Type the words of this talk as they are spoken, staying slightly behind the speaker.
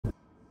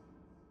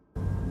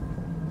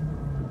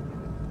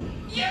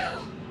You!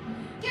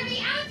 Get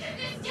me out of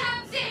this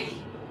damn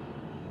thing!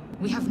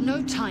 We have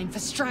no time for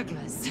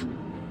stragglers.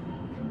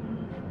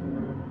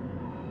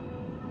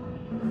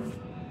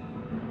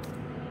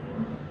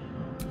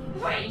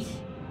 Wait!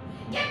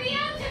 Get me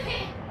out of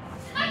here!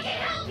 I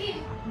can help you!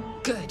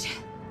 Good.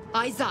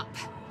 Eyes up,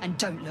 and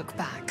don't look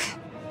back.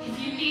 If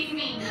you leave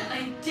me,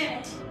 I'm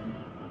dead.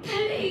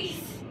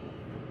 Please!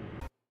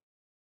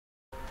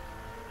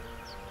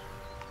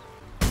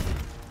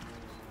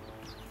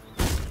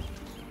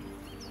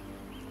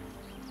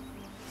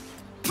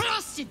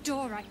 Blasted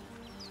door,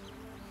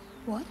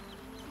 What?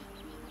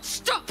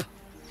 Stop!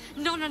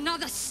 Not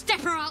another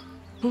step or I'll...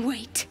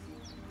 Wait.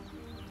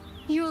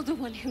 You're the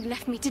one who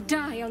left me to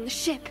die on the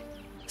ship.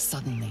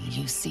 Suddenly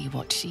you see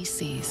what she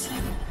sees,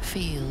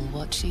 feel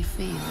what she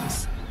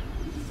feels.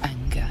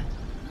 Anger,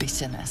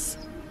 bitterness,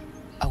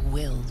 a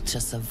will to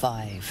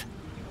survive.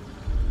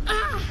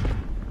 Ah!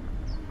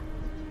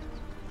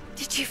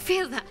 Did you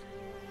feel that?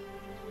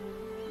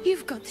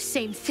 You've got the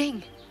same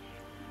thing.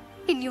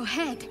 In your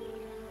head.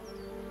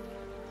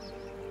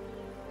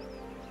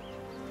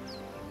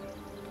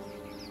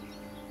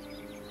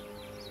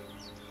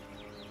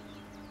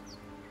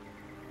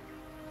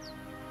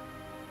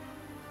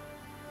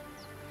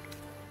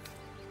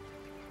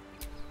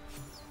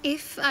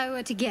 If I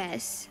were to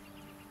guess,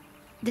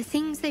 the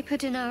things they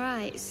put in our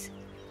eyes,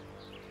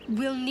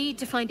 we'll need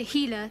to find a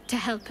healer to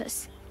help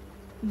us.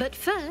 But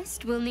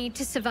first, we'll need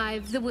to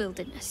survive the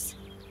wilderness.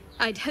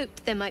 I'd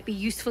hoped there might be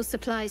useful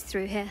supplies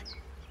through here,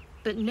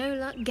 but no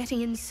luck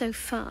getting in so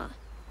far.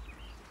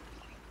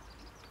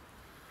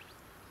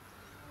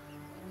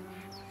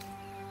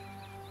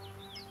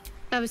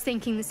 I was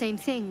thinking the same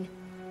thing.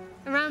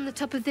 Around the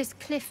top of this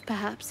cliff,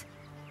 perhaps.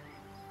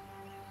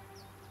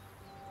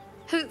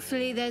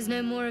 Hopefully there's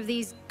no more of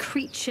these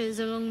creatures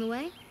along the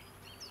way.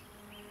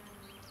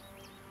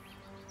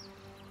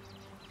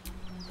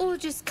 Or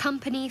just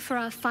company for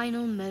our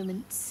final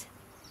moments.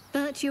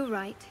 But you're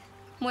right.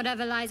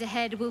 Whatever lies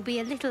ahead will be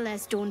a little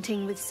less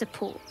daunting with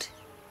support.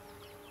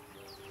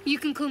 You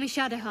can call me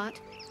Shadowheart.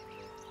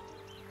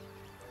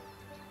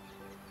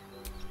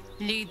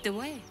 Lead the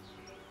way.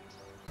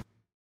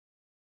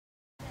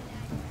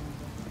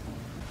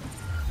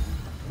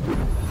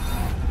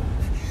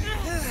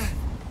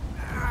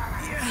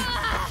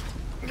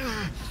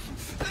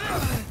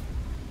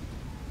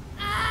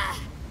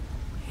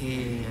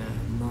 Hear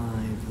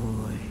my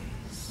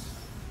voice.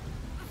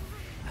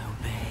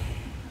 Obey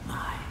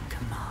my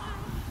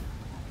command.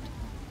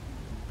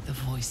 The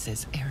voice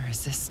is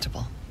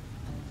irresistible.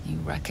 You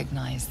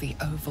recognize the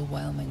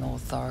overwhelming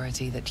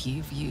authority that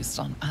you've used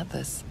on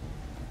others,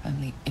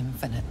 only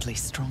infinitely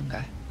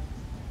stronger,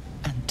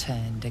 and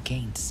turned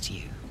against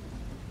you.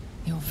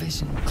 Your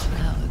vision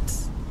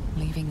clouds,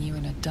 leaving you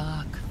in a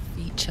dark,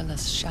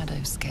 featureless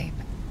shadowscape.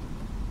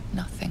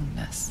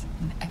 Nothingness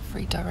in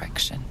every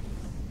direction.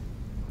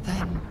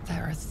 Then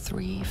there are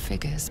 3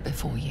 figures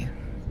before you.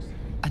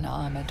 An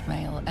armored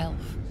male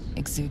elf,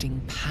 exuding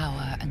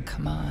power and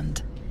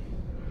command.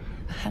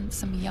 A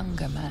handsome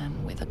younger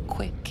man with a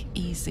quick,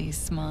 easy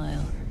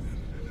smile.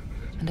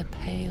 And a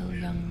pale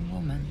young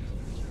woman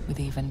with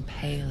even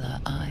paler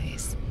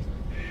eyes.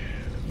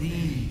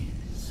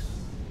 These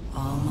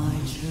are my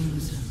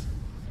chosen.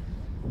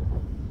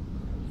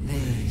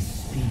 They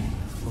speak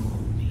for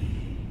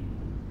me.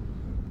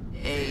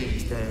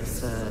 Aid their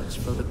search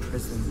for the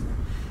prison,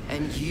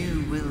 and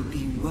you will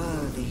be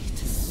worthy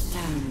to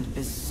stand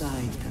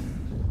beside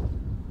them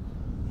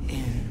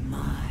in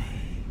my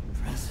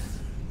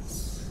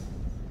presence.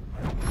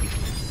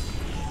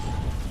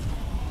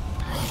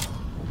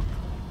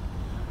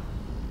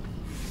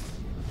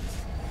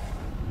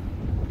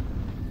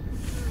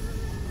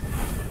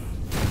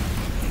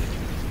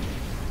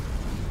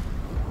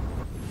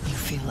 You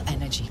feel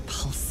energy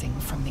pulsing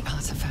from the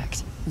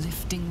artifact,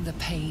 lifting the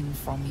pain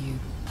from you,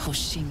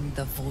 pushing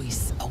the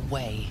voice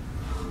away.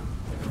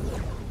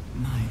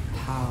 My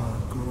power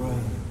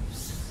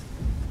grows.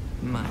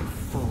 My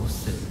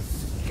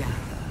forces gather.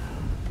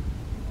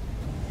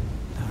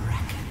 The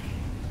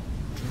reckoning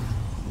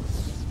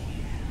draws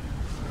near.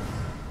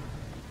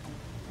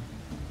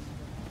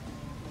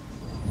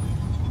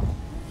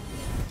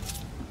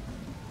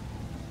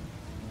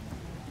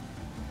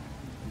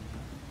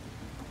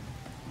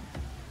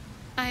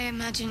 I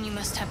imagine you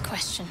must have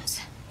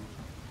questions.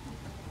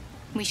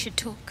 We should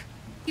talk.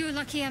 You're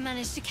lucky I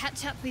managed to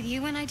catch up with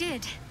you when I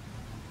did.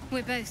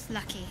 We're both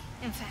lucky,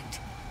 in fact.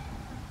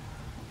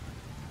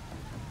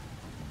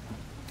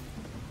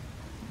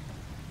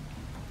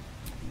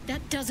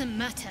 That doesn't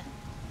matter.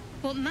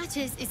 What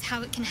matters is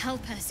how it can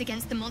help us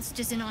against the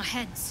monsters in our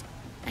heads.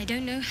 I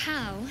don't know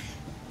how,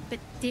 but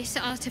this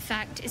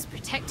artifact is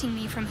protecting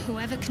me from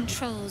whoever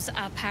controls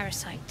our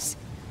parasites.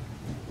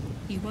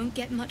 You won't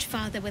get much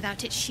farther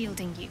without it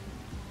shielding you.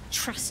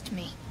 Trust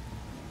me.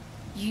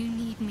 You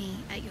need me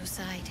at your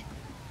side.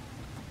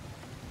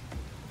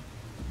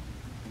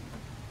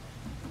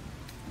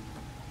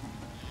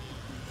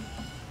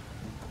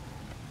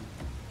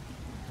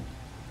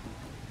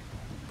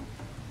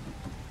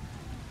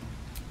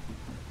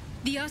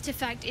 The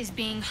artifact is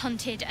being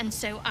hunted, and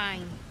so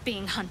I'm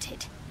being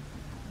hunted.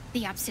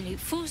 The Absolute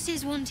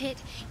Forces want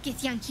it,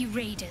 Githyanki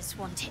Raiders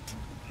want it.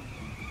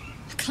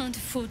 I can't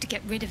afford to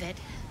get rid of it,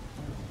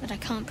 but I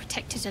can't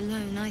protect it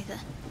alone either.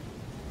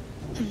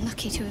 I'm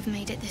lucky to have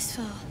made it this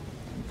far.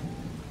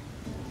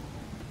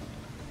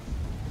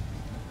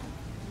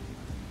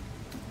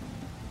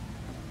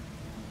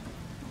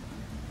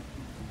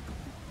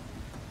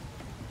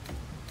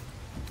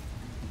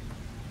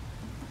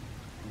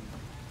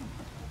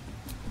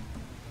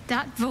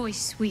 That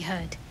voice we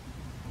heard.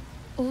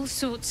 All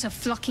sorts are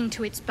flocking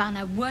to its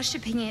banner,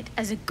 worshipping it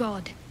as a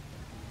god.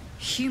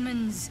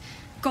 Humans,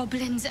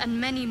 goblins, and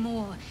many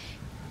more.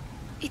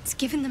 It's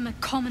given them a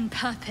common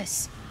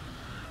purpose.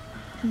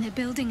 And they're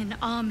building an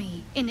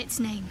army in its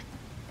name.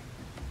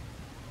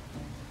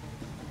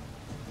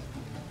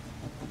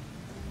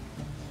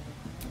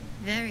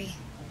 Very.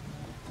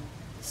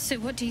 So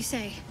what do you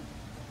say?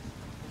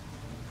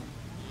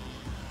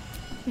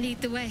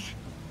 Lead the way.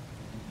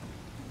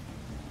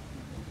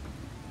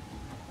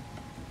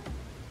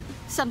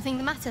 Something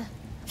the matter?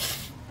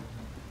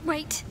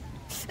 Wait.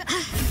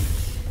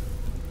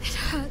 It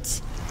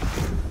hurts.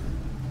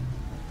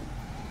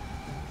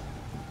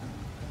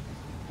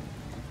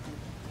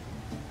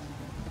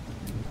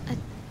 A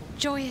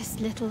joyous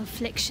little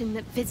affliction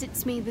that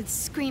visits me with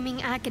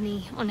screaming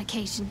agony on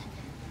occasion.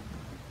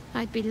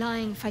 I'd be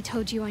lying if I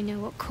told you I know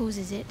what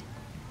causes it.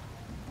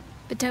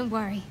 But don't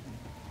worry.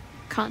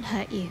 Can't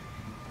hurt you.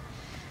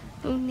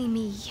 Only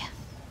me.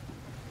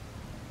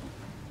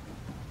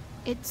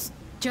 It's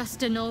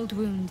just an old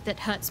wound that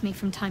hurts me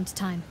from time to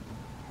time.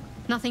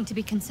 Nothing to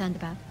be concerned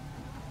about.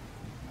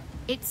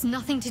 It's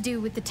nothing to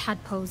do with the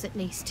tadpoles, at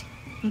least,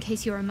 in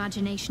case your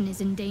imagination is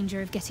in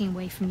danger of getting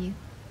away from you.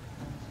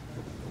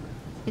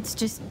 It's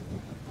just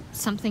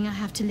something I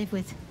have to live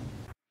with.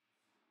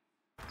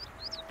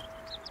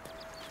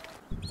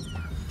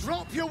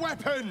 Drop your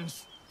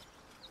weapons!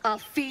 I'll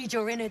feed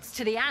your innards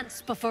to the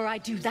ants before I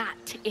do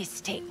that,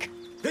 Istik.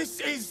 This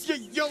is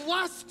your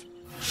last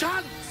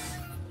chance!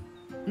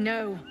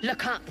 No,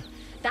 look up.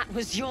 That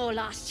was your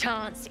last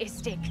chance,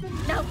 Istik.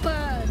 Now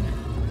burn!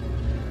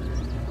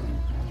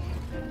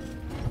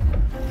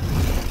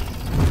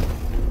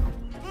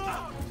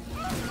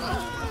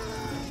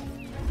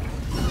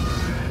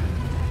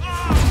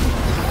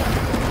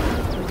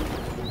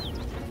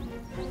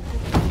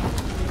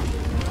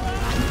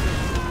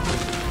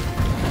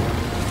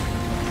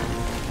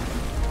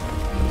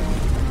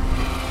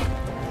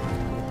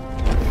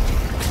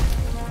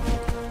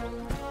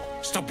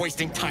 Stop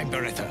wasting time,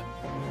 Beretta.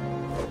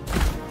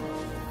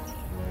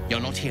 You're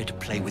not here to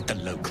play with the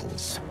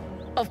locals.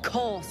 Of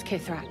course,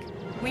 Kithrak.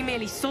 We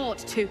merely sought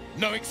to...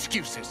 No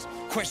excuses.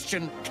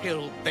 Question,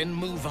 kill, then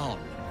move on.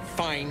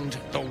 Find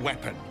the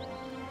weapon.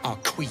 Our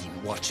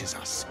queen watches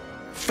us.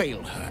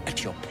 Fail her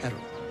at your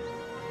peril.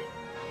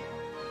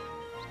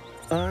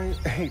 I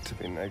hate to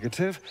be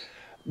negative,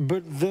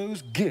 but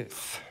those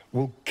Gith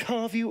will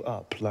carve you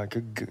up like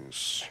a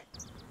goose.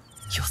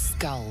 Your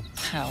skull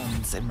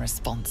pounds in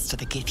response to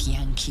the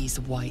Githyanki's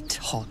white,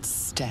 hot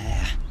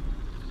stare.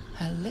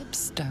 Her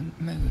lips don't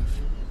move.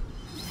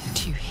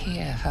 Do you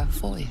hear her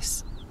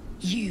voice?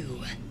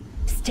 You,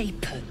 stay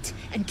put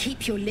and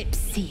keep your lips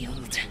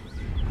sealed.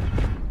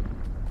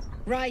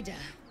 Ryder,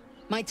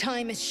 my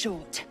time is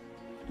short.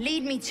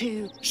 Lead me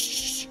to...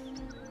 Shh!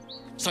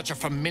 Such a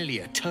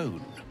familiar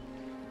tone.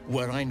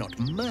 Were I not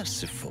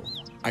merciful,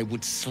 I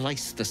would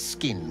slice the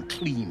skin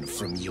clean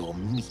from your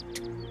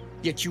meat.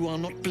 Yet you are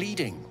not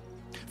bleeding,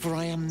 for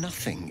I am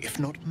nothing if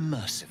not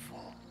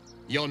merciful.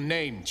 Your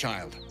name,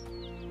 child?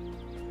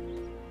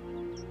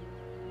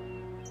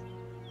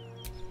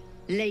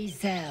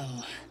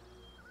 Lae'zel.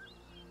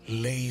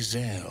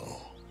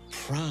 Lae'zel.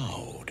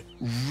 Proud,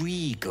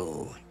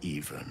 regal,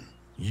 even.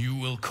 You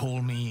will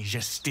call me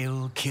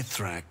Gestil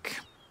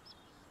Kithrak.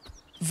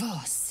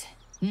 Voss,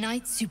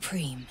 Knight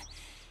Supreme.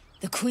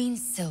 The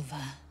Queen's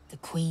silver, the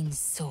Queen's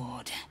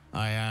sword.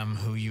 I am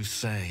who you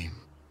say.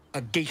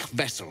 A Geich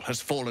vessel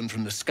has fallen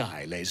from the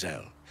sky,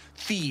 Lae'zel.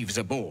 Thieves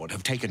aboard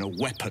have taken a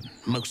weapon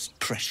most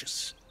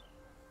precious.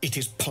 It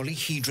is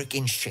polyhedric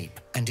in shape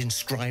and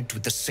inscribed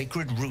with the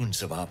sacred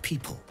runes of our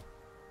people.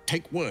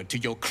 Take word to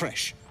your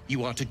creche.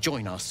 You are to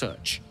join our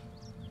search.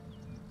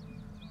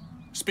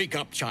 Speak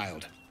up,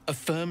 child.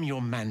 Affirm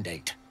your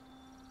mandate.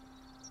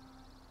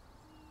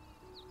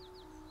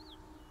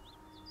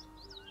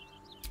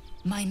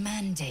 My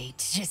mandate,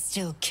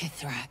 Gestil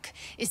Kithrak,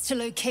 is to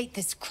locate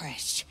this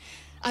creche.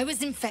 I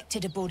was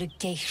infected aboard a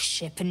Geich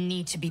ship and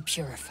need to be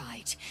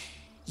purified.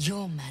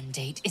 Your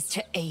mandate is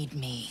to aid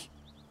me.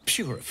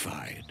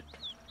 Purified?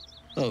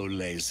 Oh,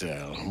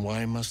 Lae'zel,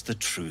 why must the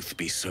truth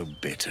be so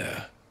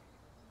bitter?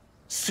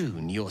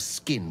 Soon your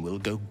skin will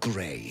go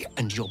grey,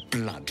 and your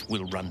blood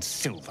will run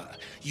silver.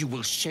 You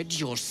will shed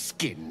your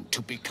skin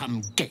to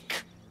become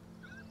Geich.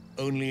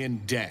 Only in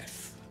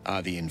death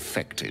are the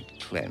infected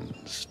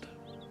cleansed.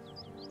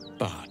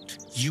 But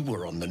you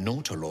were on the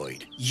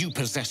Nautiloid. You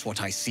possess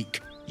what I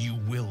seek. You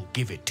will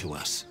give it to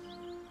us.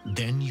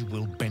 Then you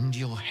will bend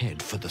your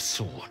head for the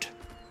sword.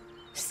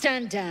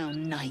 Stand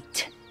down,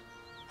 knight.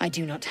 I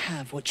do not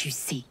have what you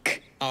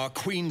seek. Our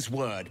queen's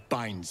word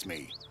binds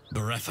me.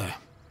 Beretha,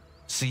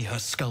 see her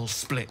skull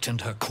split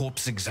and her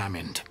corpse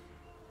examined.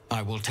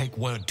 I will take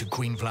word to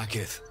Queen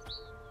Vlaakith.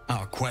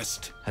 Our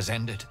quest has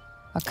ended.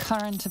 A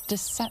current of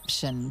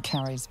deception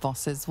carries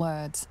Voss's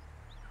words.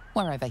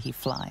 Wherever he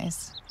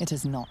flies, it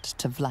is not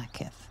to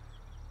Vlaakith.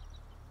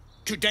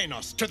 To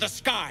Denos, to the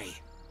sky!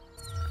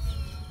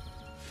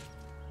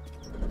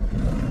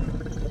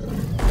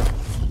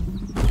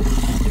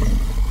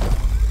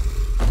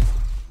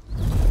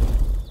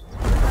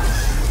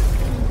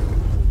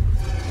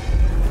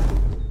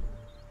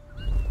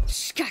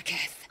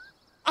 Skaketh,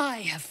 I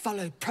have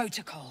followed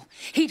protocol.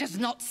 He does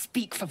not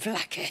speak for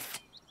Vlaakith.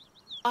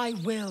 I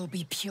will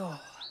be pure.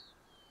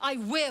 I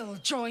will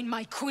join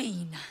my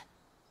queen.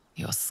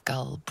 Your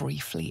skull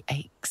briefly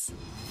aches,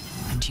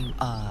 and you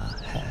are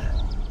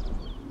her.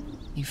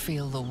 You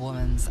feel the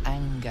woman's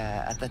anger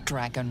at the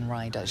dragon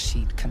rider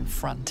she'd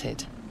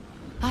confronted.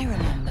 I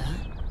remember.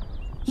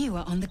 You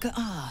were on the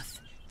Ga'ath,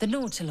 the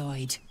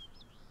Nautiloid.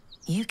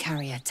 You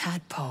carry a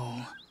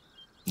tadpole.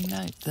 You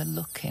note the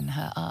look in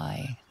her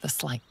eye, the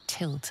slight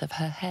tilt of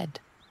her head.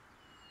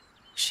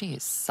 She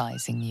is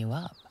sizing you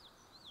up.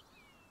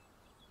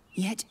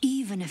 Yet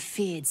even a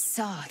feared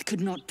Sarth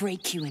could not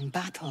break you in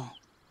battle.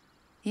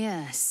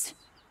 Yes,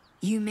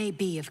 you may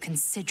be of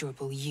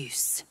considerable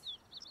use.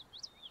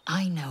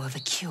 I know of a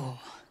cure.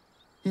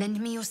 Lend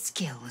me your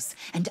skills,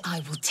 and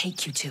I will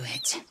take you to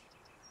it.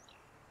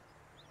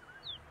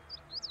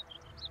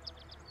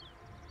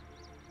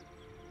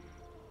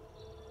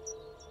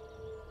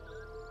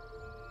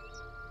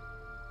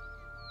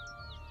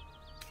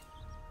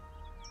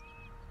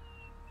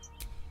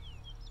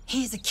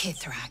 Here's a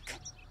Kithrak,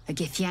 a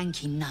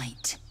Githyanki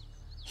knight.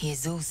 He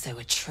is also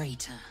a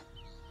traitor.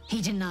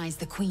 He denies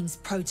the Queen's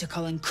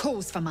protocol and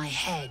calls for my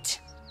head.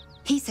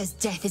 He says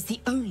death is the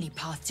only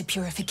path to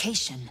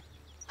purification.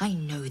 I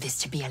know this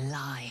to be a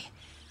lie.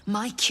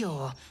 My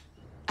cure,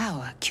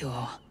 our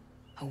cure,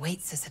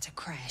 awaits us at a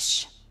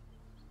creche.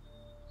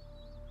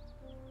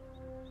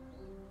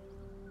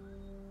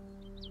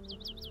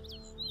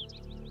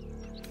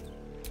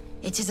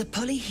 It is a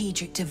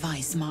polyhedric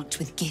device marked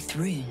with Gith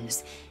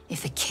runes,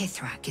 if the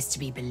Kithrak is to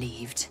be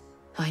believed.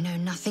 I know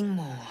nothing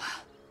more.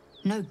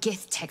 No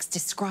Gith text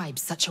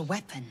describes such a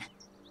weapon.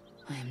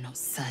 I am not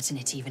certain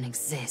it even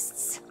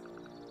exists.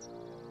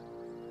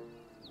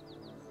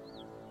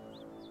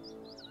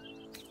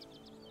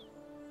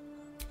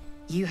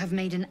 You have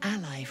made an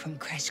ally from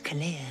Kresh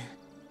Kalir.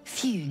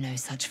 Few know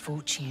such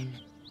fortune.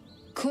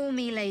 Call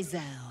me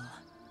Lae'zel.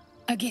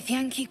 A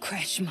Githyanki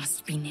Kresh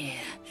must be near.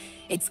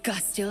 Its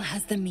gust still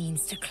has the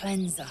means to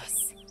cleanse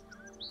us.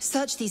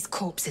 Search these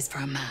corpses for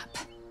a map.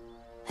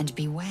 And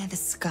beware the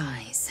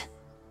skies.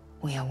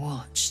 We are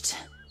watched.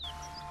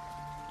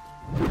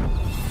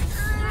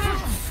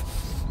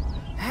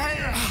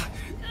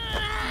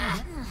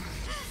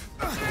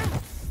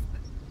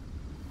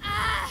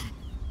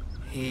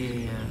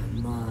 Hear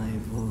my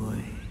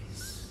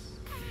voice.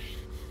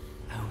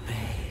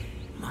 Obey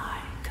my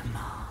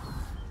command.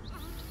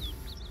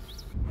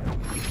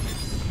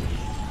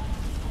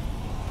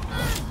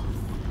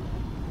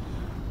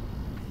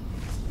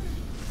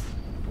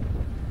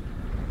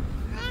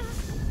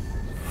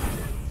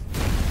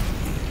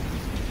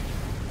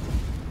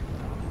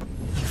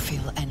 You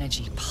feel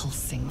energy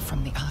pulsing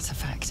from the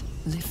artifact,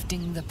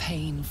 lifting the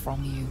pain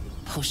from you,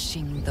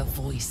 pushing the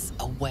voice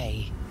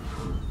away.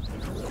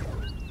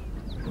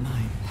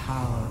 My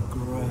power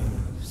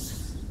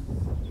grows.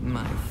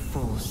 My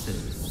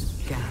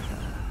forces gather.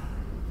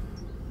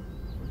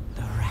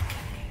 The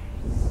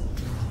reckoning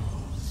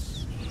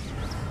draws near.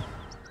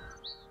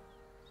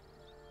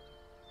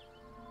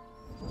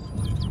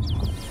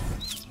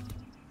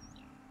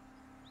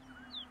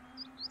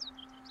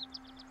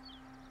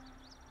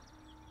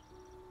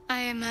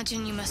 I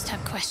imagine you must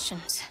have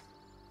questions.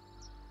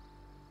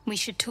 We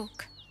should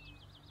talk.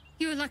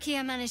 You're lucky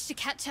I managed to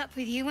catch up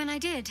with you when I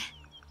did.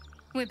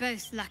 We're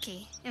both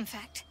lucky, in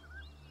fact.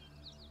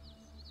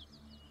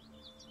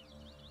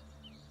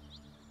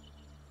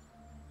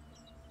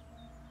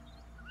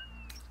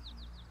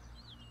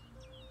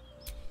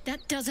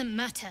 That doesn't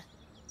matter.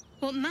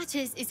 What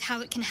matters is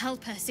how it can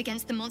help us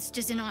against the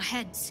monsters in our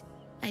heads.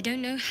 I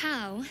don't know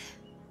how,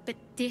 but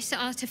this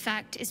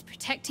artifact is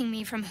protecting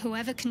me from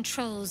whoever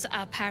controls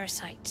our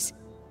parasites.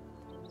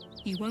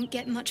 You won't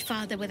get much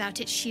farther without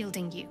it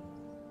shielding you.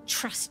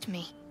 Trust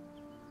me.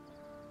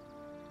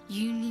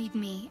 You need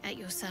me at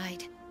your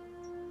side.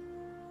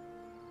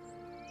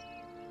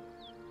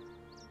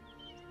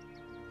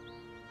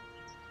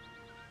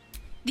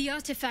 The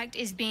artifact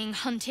is being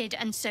hunted,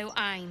 and so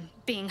I'm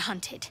being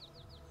hunted.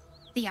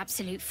 The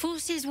Absolute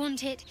Forces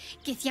want it,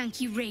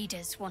 Githyanki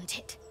Raiders want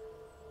it.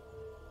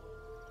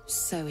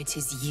 So it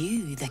is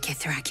you the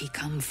Kithraki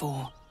come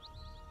for.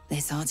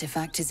 This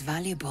artifact is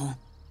valuable.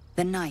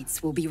 The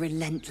Knights will be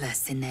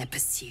relentless in their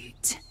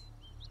pursuit.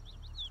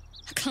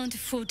 I can't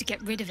afford to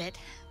get rid of it,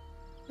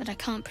 but I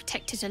can't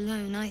protect it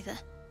alone either.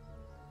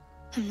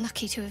 I'm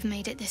lucky to have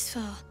made it this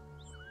far.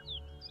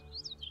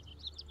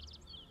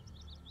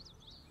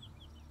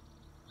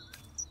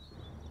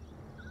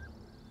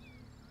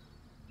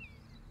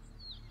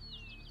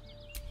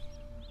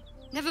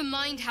 Never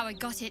mind how I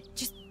got it,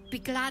 just be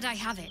glad I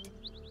have it.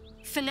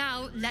 For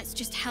now, let's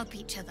just help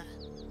each other.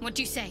 What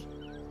do you say?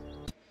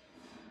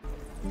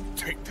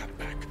 Take that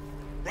back.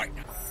 Right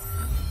now.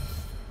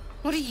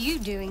 What are you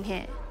doing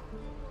here?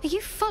 Are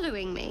you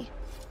following me?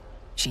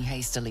 She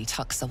hastily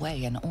tucks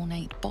away an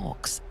ornate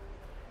box,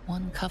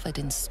 one covered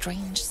in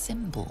strange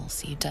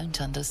symbols you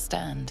don't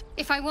understand.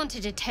 If I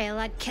wanted a tail,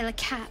 I'd kill a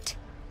cat.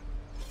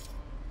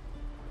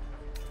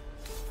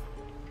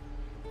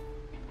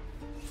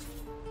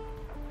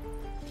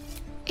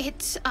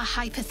 It's a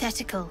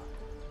hypothetical.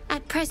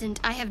 At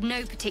present, I have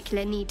no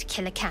particular need to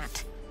kill a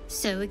cat.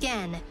 So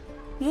again,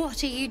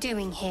 what are you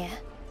doing here?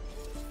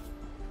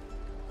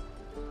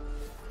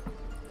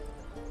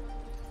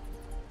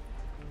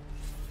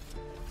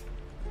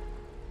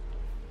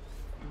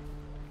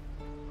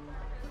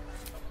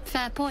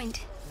 Fair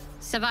point.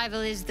 Survival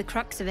is the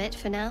crux of it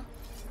for now.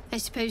 I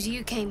suppose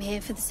you came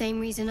here for the same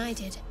reason I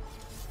did.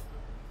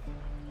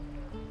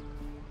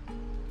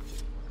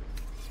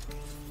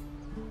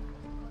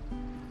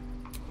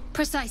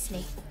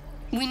 Precisely.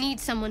 We need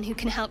someone who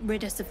can help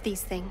rid us of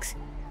these things.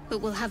 But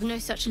we'll have no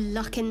such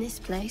luck in this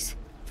place,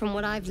 from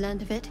what I've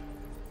learned of it.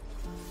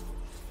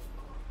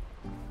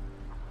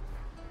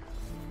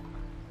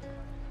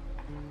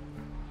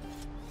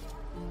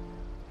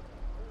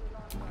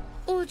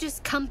 Or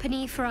just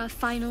company for our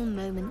final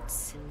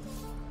moments.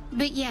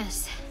 But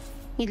yes,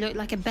 you look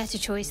like a better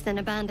choice than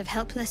a band of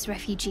helpless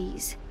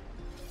refugees.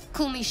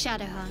 Call me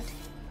Shadowheart.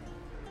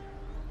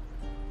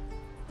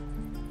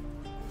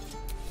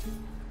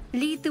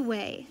 Lead the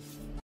way.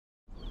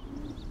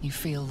 You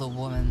feel the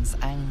woman's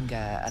anger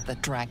at the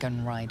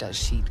dragon rider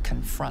she'd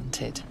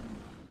confronted.